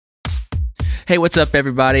Hey, what's up,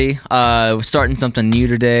 everybody? We're starting something new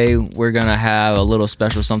today. We're going to have a little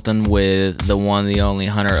special something with the one, the only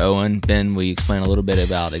Hunter Owen. Ben, will you explain a little bit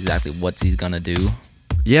about exactly what he's going to do?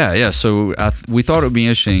 Yeah. So we thought it would be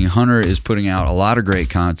interesting. Hunter is putting out a lot of great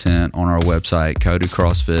content on our website,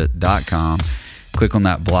 codedcrossfit.com. Click on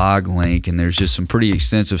that blog link, and there's just some pretty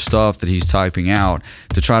extensive stuff that he's typing out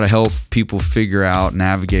to try to help people figure out,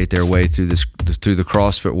 navigate their way through the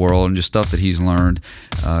CrossFit world, and just stuff that he's learned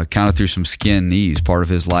kind of through some skin knees, part of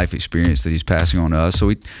his life experience that he's passing on to us. So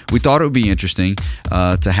we thought it would be interesting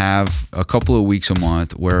to have a couple of weeks a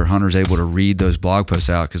month where Hunter's able to read those blog posts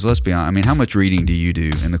out, because let's be honest, I mean, how much reading do you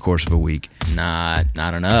do in the course of a week? Not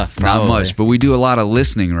enough. Not much, but we do a lot of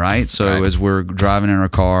listening, right? So Right. As we're driving in our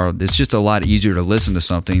car, it's just a lot easier to listen to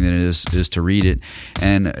something than it is to read it.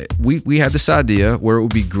 And we had this idea where it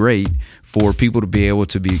would be great for people to be able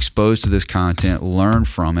to be exposed to this content, learn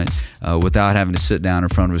from it, without having to sit down in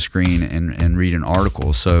front of a screen and read an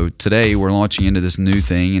article. So today we're launching into this new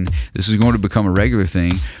thing, and this is going to become a regular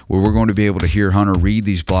thing where we're going to be able to hear Hunter read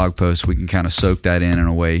these blog posts. We can kind of soak that in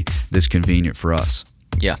a way that's convenient for us.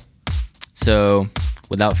 Yeah. So,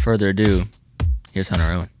 without further ado, here's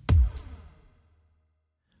Hunter Owen.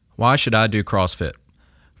 Why should I do CrossFit?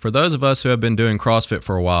 For those of us who have been doing CrossFit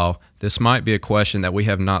for a while, this might be a question that we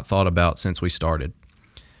have not thought about since we started.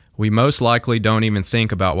 We most likely don't even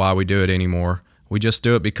think about why we do it anymore. We just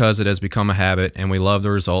do it because it has become a habit and we love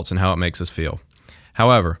the results and how it makes us feel.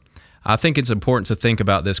 However, I think it's important to think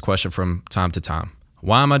about this question from time to time.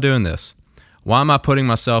 Why am I doing this? Why am I putting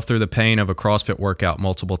myself through the pain of a CrossFit workout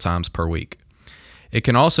multiple times per week? It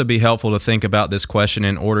can also be helpful to think about this question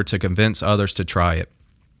in order to convince others to try it.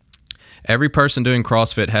 Every person doing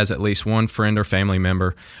CrossFit has at least one friend or family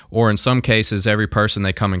member, or in some cases, every person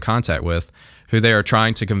they come in contact with, who they are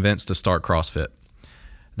trying to convince to start CrossFit.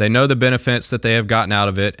 They know the benefits that they have gotten out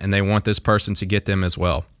of it, and they want this person to get them as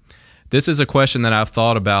well. This is a question that I've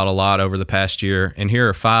thought about a lot over the past year, and here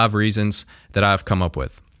are 5 reasons that I've come up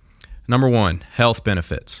with. Number 1, health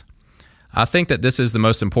benefits. I think that this is the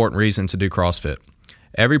most important reason to do CrossFit.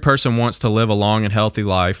 Every person wants to live a long and healthy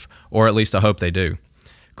life, or at least I hope they do.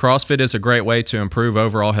 CrossFit is a great way to improve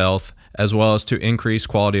overall health as well as to increase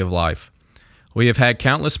quality of life. We have had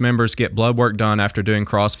countless members get blood work done after doing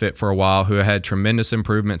CrossFit for a while who had tremendous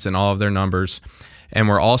improvements in all of their numbers and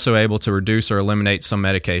were also able to reduce or eliminate some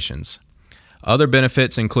medications. Other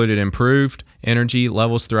benefits included improved energy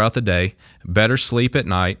levels throughout the day, better sleep at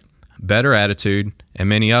night, better attitude, and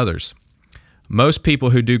many others. Most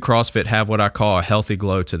people who do CrossFit have what I call a healthy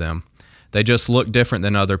glow to them. They just look different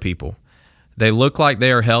than other people. They look like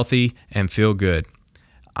they are healthy and feel good.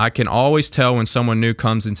 I can always tell when someone new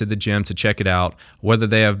comes into the gym to check it out, whether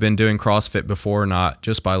they have been doing CrossFit before or not,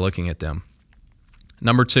 just by looking at them.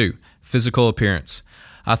 Number 2, physical appearance.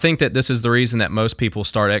 I think that this is the reason that most people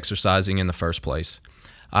start exercising in the first place.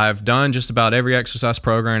 I've done just about every exercise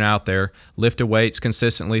program out there, lifted weights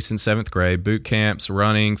consistently since 7th grade, boot camps,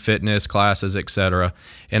 running, fitness, classes, etc.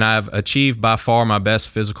 And I've achieved by far my best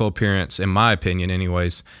physical appearance, in my opinion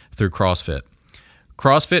anyways, through CrossFit.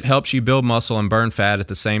 CrossFit helps you build muscle and burn fat at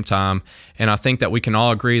the same time, and I think that we can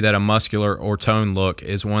all agree that a muscular or toned look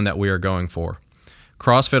is one that we are going for.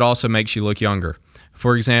 CrossFit also makes you look younger.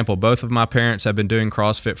 For example, both of my parents have been doing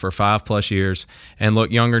CrossFit for 5+ years and look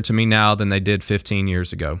younger to me now than they did 15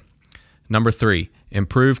 years ago. Number 3,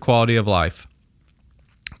 improved quality of life.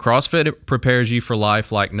 CrossFit prepares you for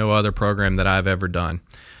life like no other program that I've ever done.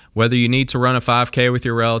 Whether you need to run a 5K with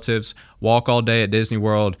your relatives, walk all day at Disney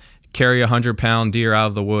World, carry a 100-pound deer out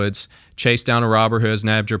of the woods, chase down a robber who has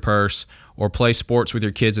nabbed your purse, or play sports with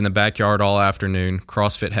your kids in the backyard all afternoon,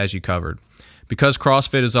 CrossFit has you covered. Because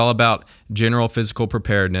CrossFit is all about general physical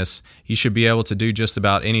preparedness, you should be able to do just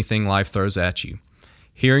about anything life throws at you.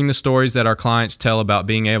 Hearing the stories that our clients tell about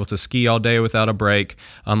being able to ski all day without a break,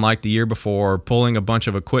 unlike the year before, or pulling a bunch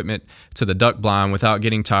of equipment to the duck blind without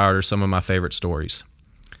getting tired are some of my favorite stories.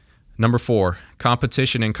 Number 4,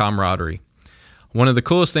 competition and camaraderie. One of the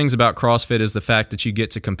coolest things about CrossFit is the fact that you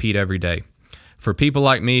get to compete every day. For people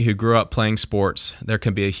like me who grew up playing sports, there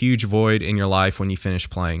can be a huge void in your life when you finish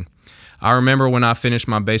playing. I remember when I finished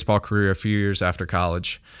my baseball career a few years after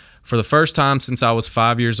college. For the first time since I was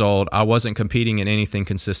 5 years old, I wasn't competing in anything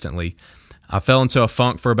consistently. I fell into a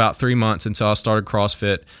funk for about 3 months until I started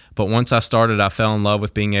CrossFit, but once I started, I fell in love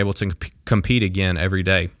with being able to compete again every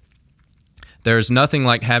day. There is nothing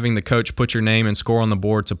like having the coach put your name and score on the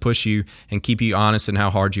board to push you and keep you honest in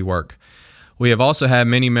how hard you work. We have also had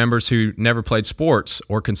many members who never played sports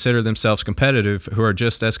or consider themselves competitive who are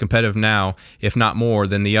just as competitive now, if not more,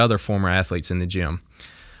 than the other former athletes in the gym.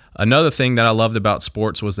 Another thing that I loved about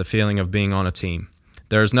sports was the feeling of being on a team.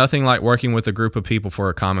 There is nothing like working with a group of people for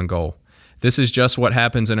a common goal. This is just what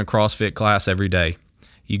happens in a CrossFit class every day.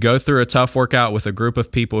 You go through a tough workout with a group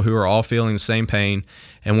of people who are all feeling the same pain,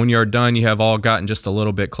 and when you're done, you have all gotten just a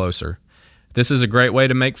little bit closer. This is a great way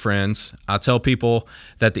to make friends. I tell people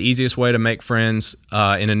that the easiest way to make friends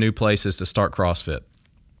in a new place is to start CrossFit.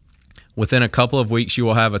 Within a couple of weeks, you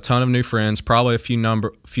will have a ton of new friends, probably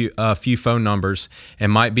a few phone numbers,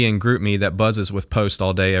 and might be in GroupMe that buzzes with posts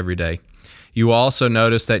all day, every day. You will also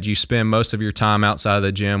notice that you spend most of your time outside of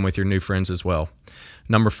the gym with your new friends as well.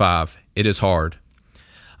 Number 5, it is hard.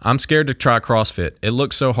 I'm scared to try CrossFit. It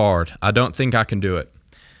looks so hard. I don't think I can do it.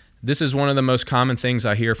 This is one of the most common things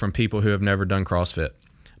I hear from people who have never done CrossFit.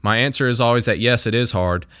 My answer is always that yes, it is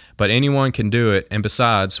hard, but anyone can do it, and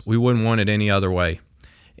besides, we wouldn't want it any other way.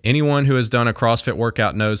 Anyone who has done a CrossFit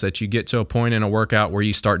workout knows that you get to a point in a workout where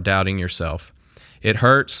you start doubting yourself. It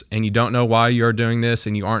hurts, and you don't know why you're doing this,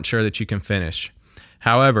 and you aren't sure that you can finish.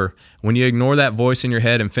 However, when you ignore that voice in your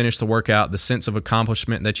head and finish the workout, the sense of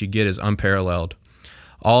accomplishment that you get is unparalleled.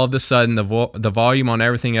 All of a sudden, the volume on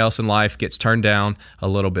everything else in life gets turned down a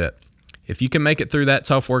little bit. If you can make it through that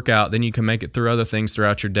tough workout, then you can make it through other things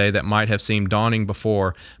throughout your day that might have seemed daunting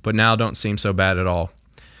before, but now don't seem so bad at all.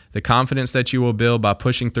 The confidence that you will build by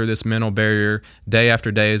pushing through this mental barrier day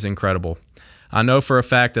after day is incredible. I know for a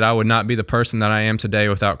fact that I would not be the person that I am today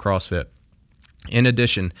without CrossFit. In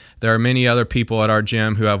addition, there are many other people at our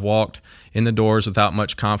gym who have walked in the doors without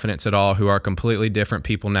much confidence at all, who are completely different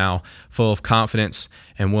people now, full of confidence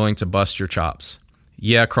and willing to bust your chops.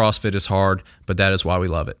 Yeah, CrossFit is hard, but that is why we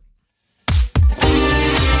love it.